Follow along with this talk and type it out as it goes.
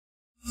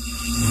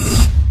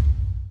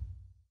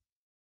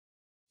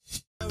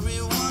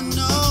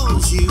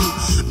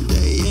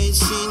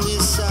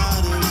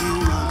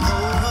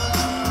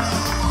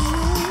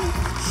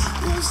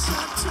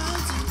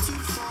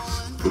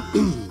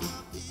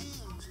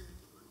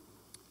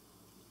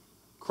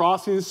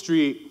crossing the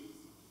street,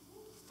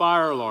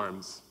 fire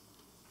alarms,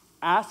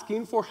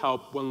 asking for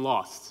help when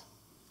lost.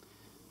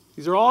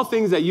 These are all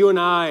things that you and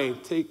I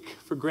take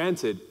for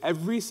granted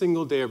every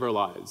single day of our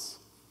lives.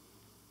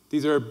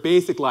 These are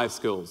basic life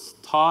skills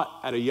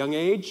taught at a young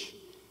age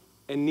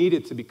and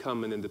needed to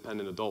become an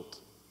independent adult.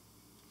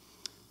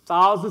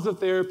 Thousands of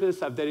therapists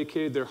have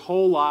dedicated their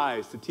whole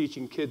lives to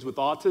teaching kids with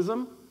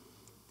autism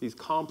these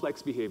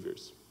complex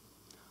behaviors.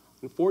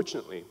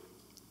 Unfortunately,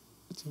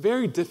 it's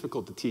very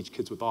difficult to teach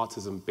kids with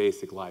autism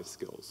basic life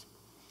skills.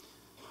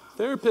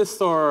 Therapists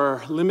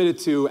are limited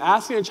to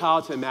asking a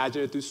child to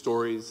imagine it through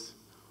stories,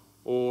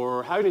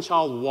 or having a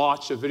child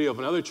watch a video of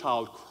another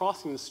child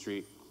crossing the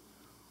street,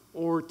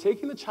 or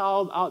taking the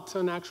child out to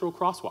an actual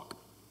crosswalk.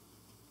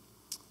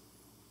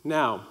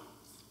 Now,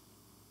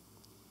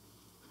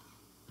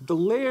 the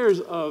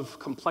layers of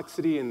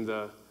complexity and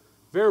the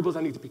variables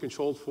that need to be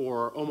controlled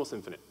for are almost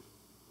infinite.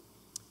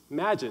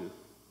 Imagine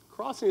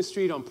crossing a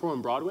street on Pearl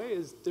and Broadway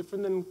is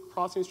different than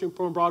crossing a street on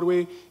Pearl and Broadway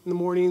in the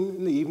morning,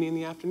 in the evening, in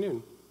the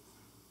afternoon.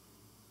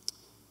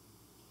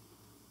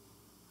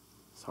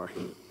 Sorry.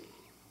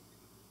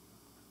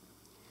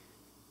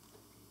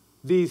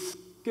 These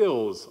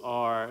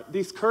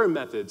current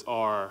methods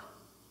are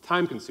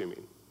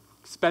time-consuming,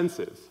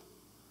 expensive,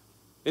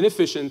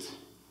 inefficient,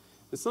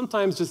 and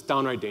sometimes just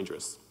downright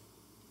dangerous.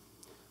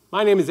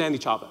 My name is Andy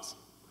Chavez,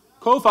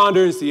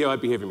 co-founder and CEO at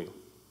BehaviorMe.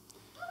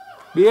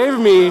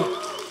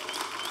 BehaviorMe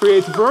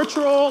creates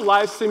virtual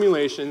life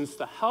simulations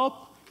to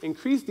help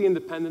increase the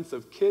independence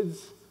of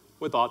kids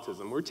with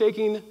autism. We're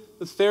taking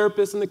the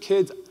therapists and the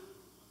kids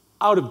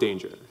out of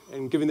danger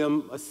and giving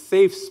them a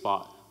safe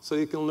spot so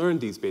they can learn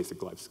these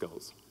basic life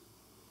skills.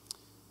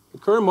 The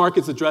current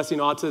markets addressing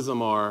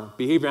autism are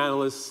behavior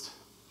analysts,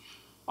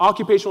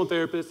 occupational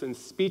therapists, and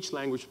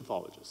speech-language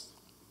pathologists.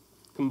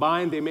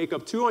 Combined, they make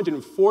up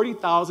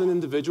 240,000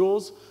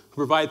 individuals who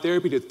provide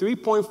therapy to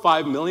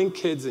 3.5 million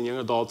kids and young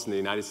adults in the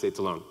United States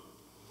alone.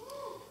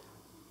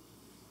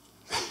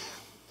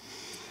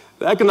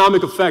 The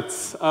economic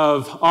effects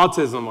of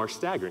autism are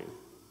staggering.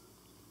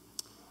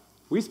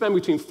 We spend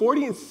between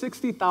 $40,000 and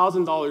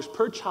 $60,000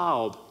 per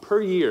child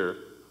per year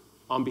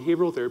on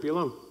behavioral therapy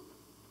alone.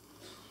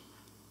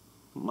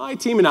 My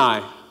team and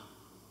I,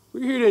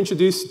 we're here to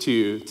introduce to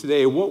you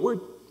today what we're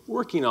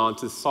working on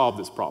to solve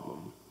this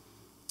problem.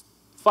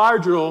 Fire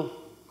drill,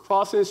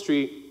 crossing the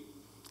street,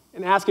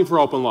 and asking for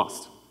help when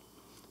lost.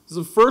 This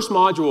is the first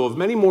module of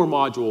many more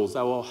modules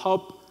that will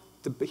help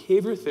the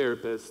behavior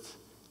therapist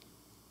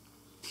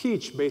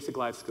teach basic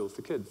life skills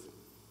to kids.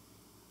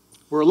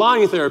 We're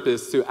allowing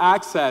therapists to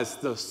access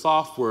the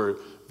software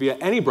via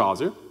any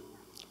browser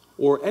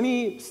or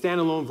any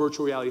standalone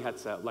virtual reality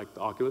headset like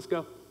the Oculus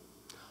Go.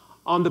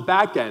 On the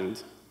back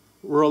end,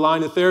 we're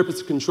allowing the therapist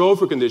to control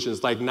for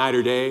conditions like night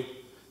or day,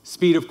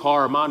 speed of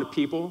car, amount of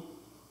people,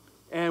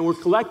 and we're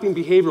collecting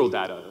behavioral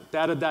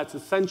data that's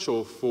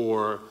essential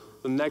for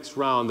the next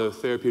round of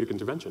therapeutic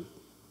intervention.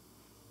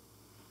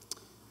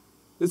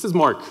 This is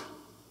Mark.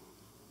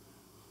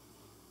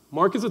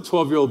 Mark is a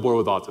 12-year-old boy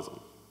with autism.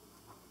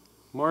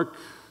 Mark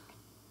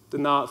did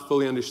not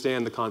fully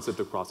understand the concept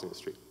of crossing the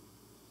street.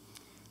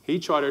 He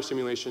tried our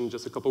simulation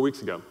just a couple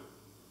weeks ago,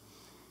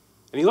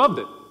 and he loved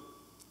it.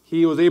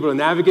 He was able to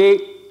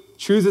navigate,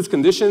 choose its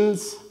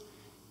conditions,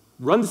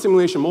 run the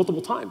simulation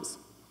multiple times,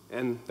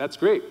 and that's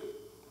great.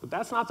 But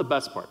that's not the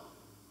best part.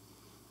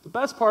 The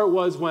best part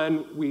was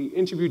when we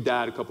interviewed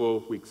Dad a couple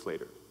of weeks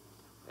later.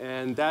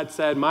 And Dad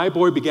said, "My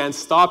boy began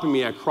stopping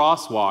me at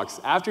crosswalks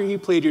after he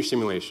played your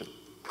simulation."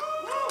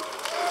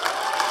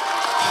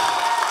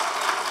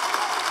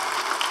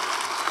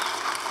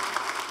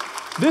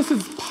 This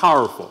is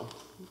powerful.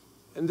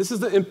 And this is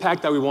the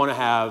impact that we want to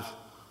have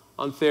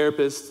on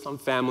therapists, on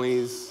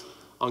families,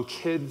 on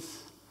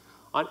kids,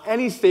 on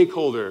any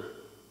stakeholder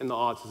in the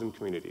autism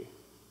community.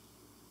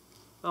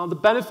 Now, the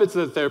benefits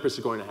that the therapists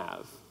are going to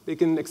have: they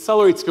can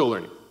accelerate skill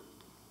learning.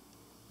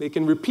 They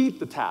can repeat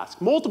the task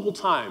multiple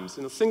times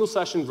in a single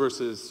session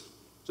versus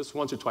just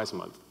once or twice a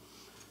month.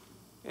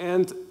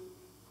 And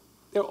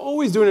they're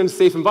always doing it in a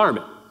safe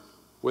environment,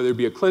 whether it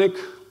be a clinic,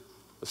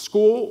 a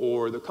school,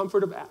 or the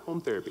comfort of at-home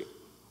therapy.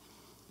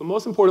 But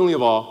most importantly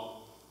of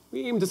all,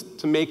 we aim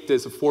to make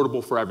this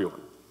affordable for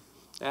everyone,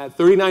 at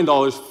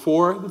 $39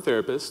 for the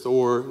therapist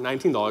or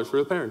 $19 for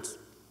the parents.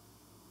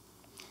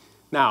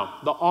 Now,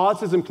 the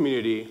autism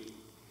community,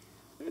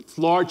 it's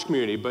a large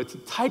community, but it's a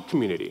tight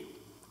community.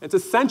 It's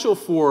essential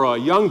for a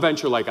young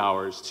venture like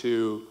ours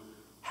to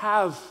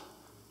have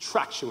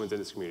traction within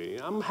this community.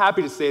 And I'm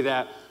happy to say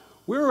that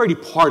we're already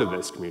part of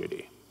this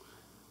community.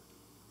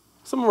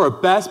 Some of our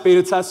best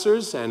beta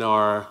testers and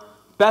our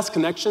best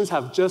connections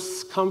have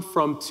just come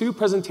from 2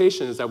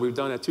 presentations that we've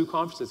done at 2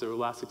 conferences over the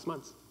last 6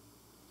 months.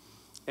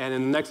 And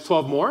in the next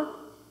 12 more,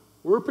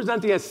 we're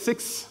presenting at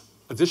 6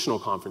 additional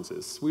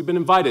conferences. We've been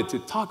invited to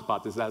talk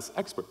about this as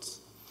experts.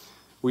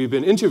 We've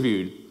been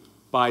interviewed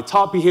by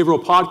top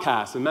behavioral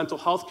podcasts and mental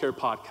health care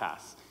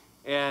podcasts.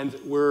 And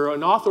we're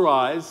an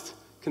authorized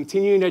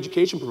continuing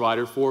education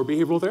provider for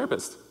behavioral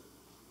therapists.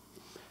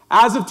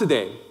 As of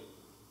today,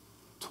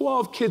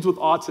 12 kids with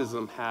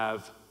autism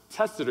have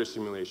tested our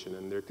simulation,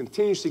 and they're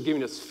continuously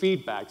giving us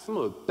feedback, some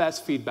of the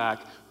best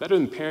feedback, better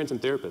than parents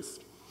and therapists.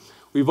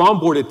 We've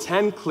onboarded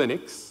 10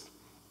 clinics,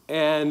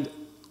 and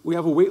we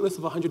have a wait list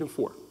of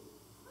 104.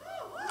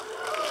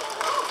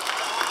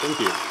 Thank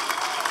you.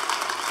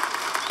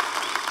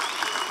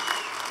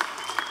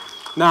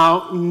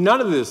 Now, none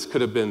of this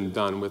could have been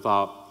done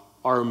without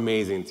our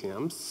amazing team.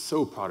 I'm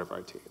so proud of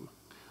our team.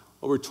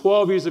 Over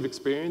 12 years of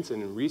experience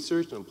in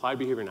research and applied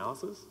behavior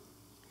analysis.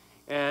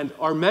 And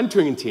our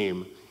mentoring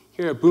team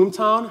here at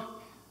Boomtown,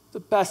 the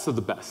best of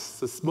the best,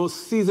 the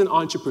most seasoned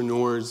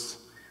entrepreneurs,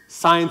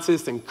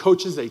 scientists, and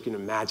coaches that you can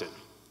imagine.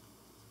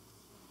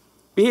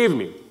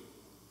 BehaviorMe.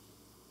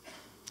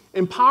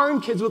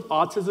 Empowering kids with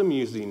autism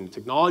using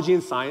technology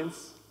and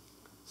science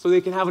so they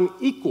can have an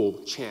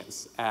equal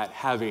chance at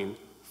having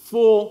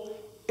full,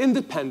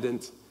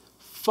 independent,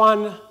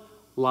 fun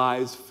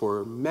lives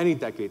for many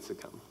decades to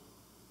come.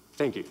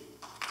 Thank you.